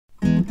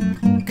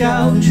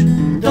couch.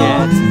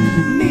 Get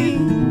me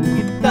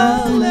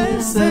guitar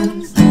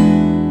lessons.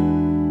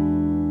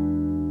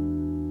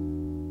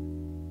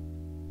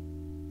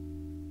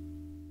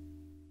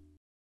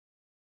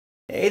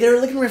 Hey there,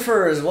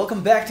 Licknriffers!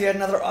 Welcome back to yet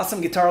another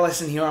awesome guitar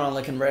lesson here on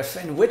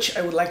Licknriff, in which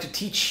I would like to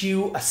teach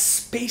you a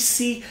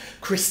spacey,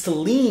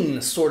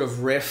 crystalline sort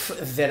of riff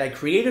that I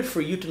created for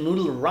you to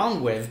noodle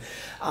around with,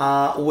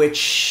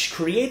 which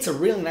creates a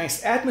really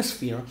nice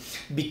atmosphere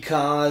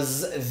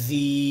because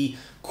the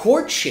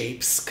chord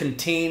shapes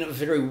contain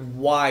very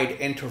wide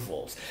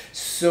intervals.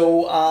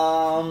 So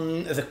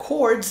the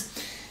chords,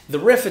 the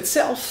riff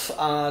itself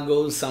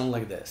goes sound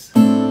like this.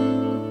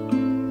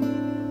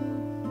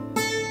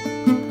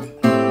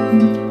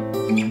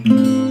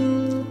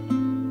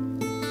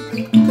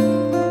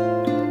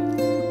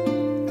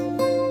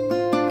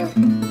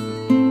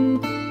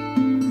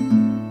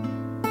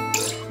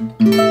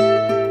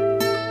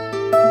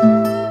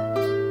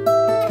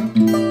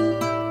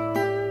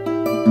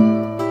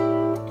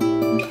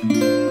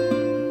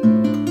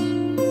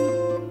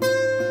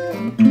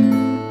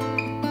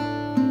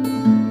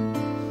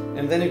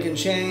 And then you can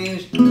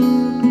change.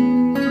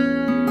 And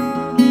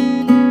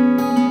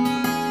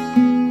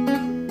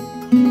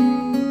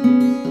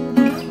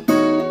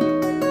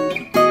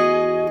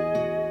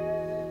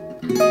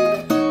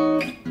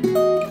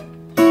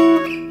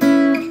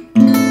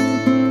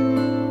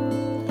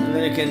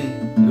then you can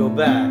go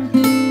back.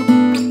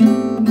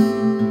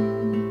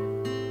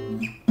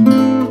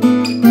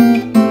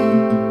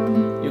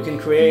 You can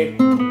create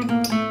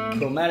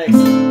chromatics.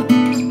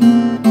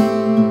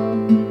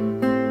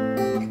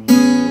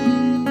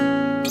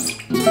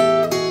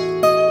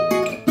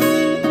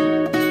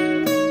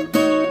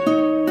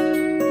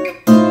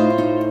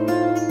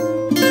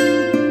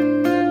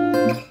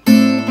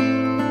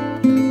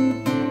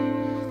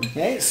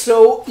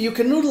 So you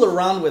can noodle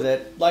around with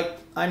it like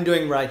I'm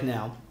doing right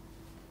now.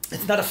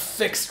 It's not a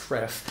fixed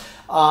riff.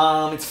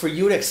 It's for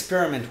you to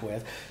experiment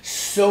with.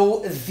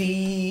 So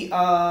the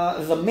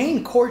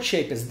main chord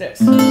shape is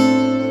this.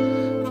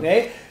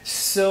 Okay,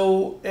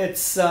 so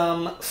it's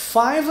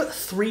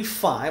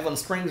 5-3-5 on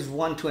strings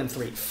 1, 2, and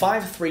 3.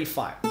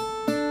 5-3-5.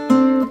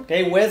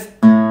 Okay, with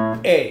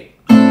A.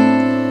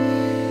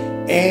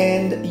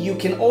 And you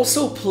can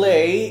also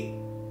play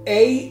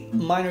A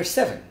minor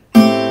 7.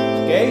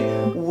 Okay,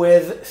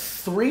 with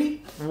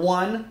 3,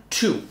 1,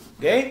 2.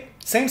 Okay,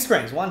 same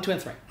strings, 1, 2,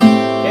 and 3.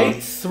 Okay,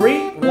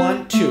 3,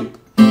 1, 2.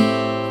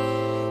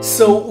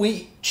 So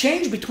we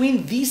change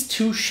between these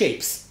two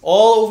shapes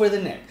all over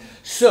the neck.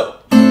 So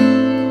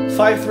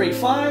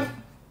 5-3-5,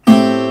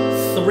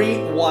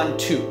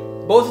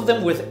 3-1-2. Both of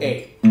them with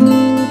A.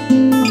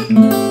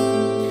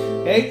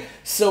 Okay,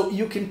 so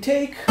you can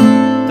take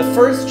the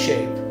first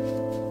shape,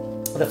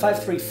 the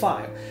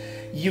 5-3-5.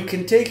 You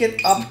can take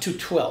it up to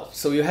 12.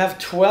 So you have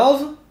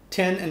 12,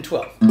 10, and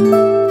 12.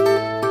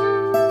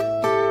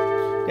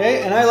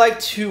 Okay, and I like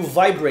to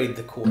vibrate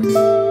the chords.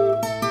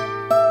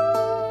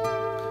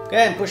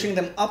 Okay, I'm pushing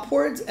them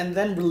upwards and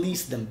then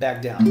release them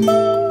back down.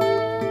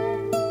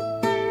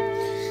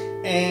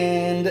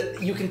 And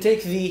you can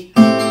take the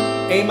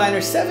A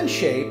minor 7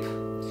 shape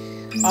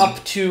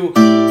up to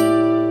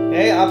 10,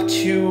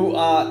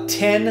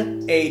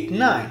 8,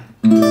 9.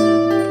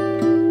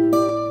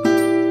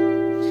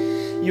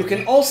 You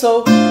can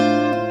also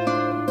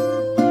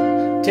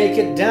take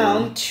it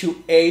down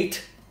to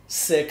 8,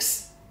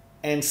 6,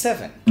 and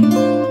 7.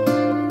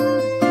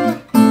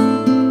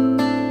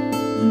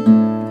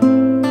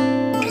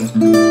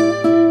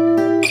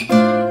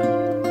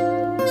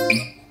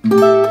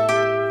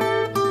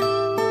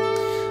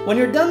 When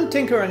you're done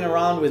tinkering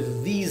around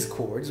with these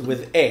chords,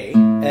 with A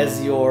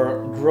as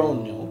your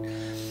drone note,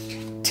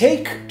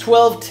 take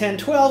 12, 10,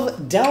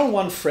 12 down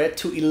one fret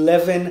to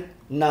 11,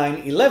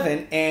 9,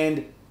 11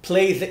 and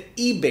play the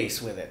E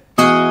bass with it.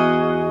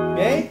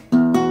 Okay?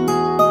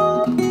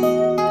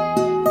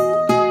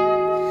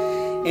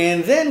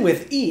 And then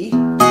with E,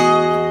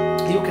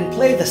 you can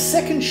play the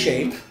second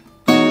shape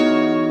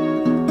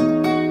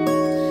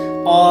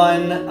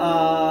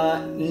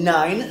on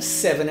 9,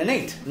 7, and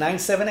 8. 9,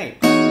 7, 8.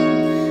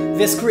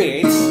 This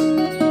creates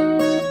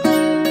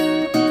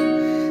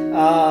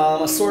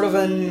a sort of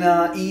an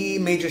E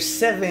major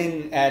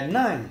 7 add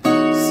 9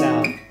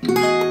 sound.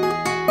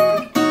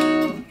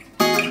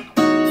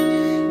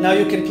 Now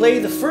you can play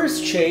the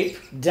first shape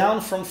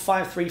down from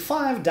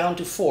 5-3-5 down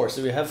to 4.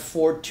 So you have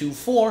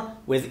 4-2-4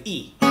 with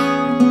E.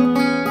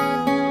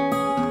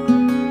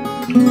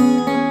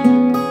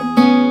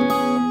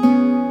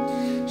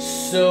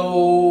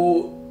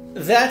 So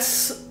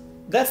that's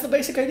the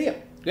basic idea.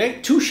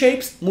 Okay, two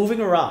shapes moving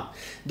around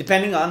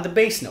depending on the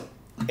bass note,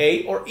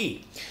 A or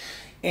E.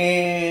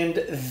 And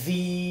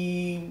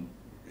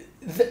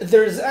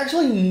there's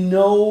actually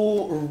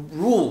no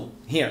rule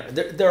here.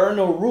 There are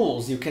no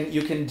rules. You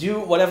can do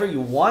whatever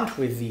you want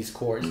with these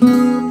chords.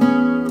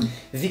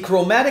 The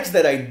chromatics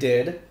that I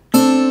did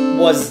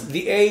was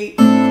the A,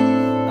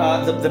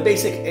 the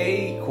basic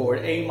A chord,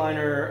 A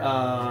minor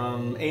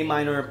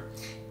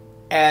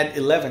add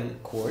 11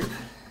 chord.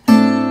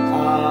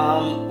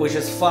 which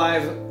is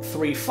 5,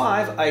 3,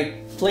 5.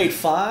 I played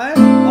 5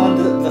 on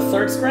the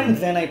 3rd string,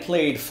 then I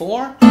played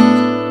 4,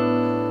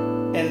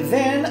 and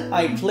then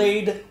I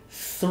played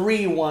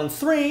 3, 1,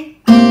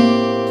 3,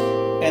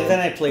 and then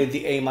I played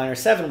the A minor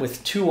 7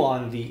 with 2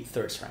 on the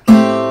 3rd string.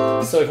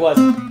 So it was,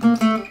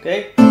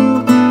 okay?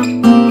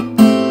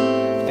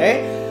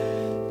 Okay?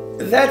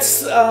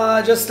 That's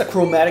just a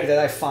chromatic that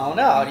I found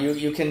out.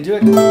 You can do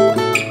it.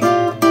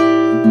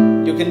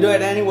 You can do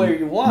it anywhere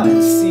you want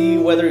and see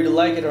whether you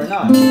like it or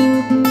not.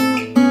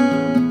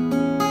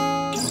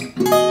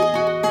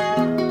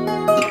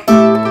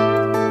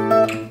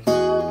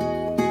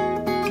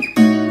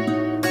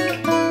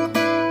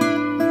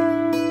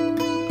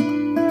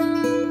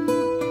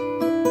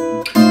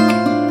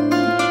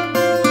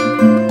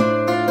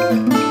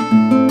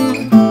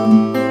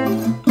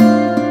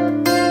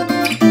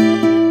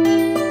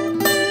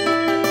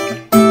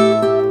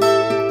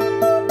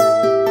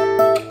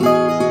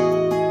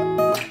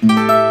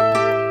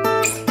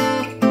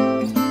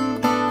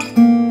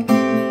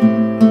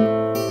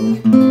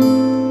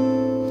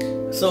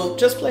 So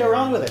just play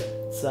around with it.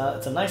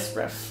 It's a nice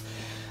riff.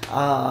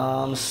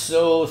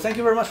 So thank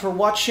you very much for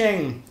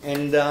watching,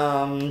 and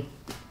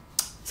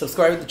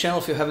subscribe to the channel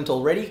if you haven't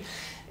already,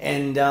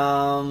 and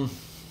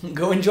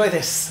go enjoy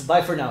this.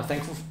 Bye for now.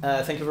 Thank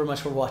you very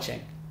much for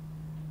watching.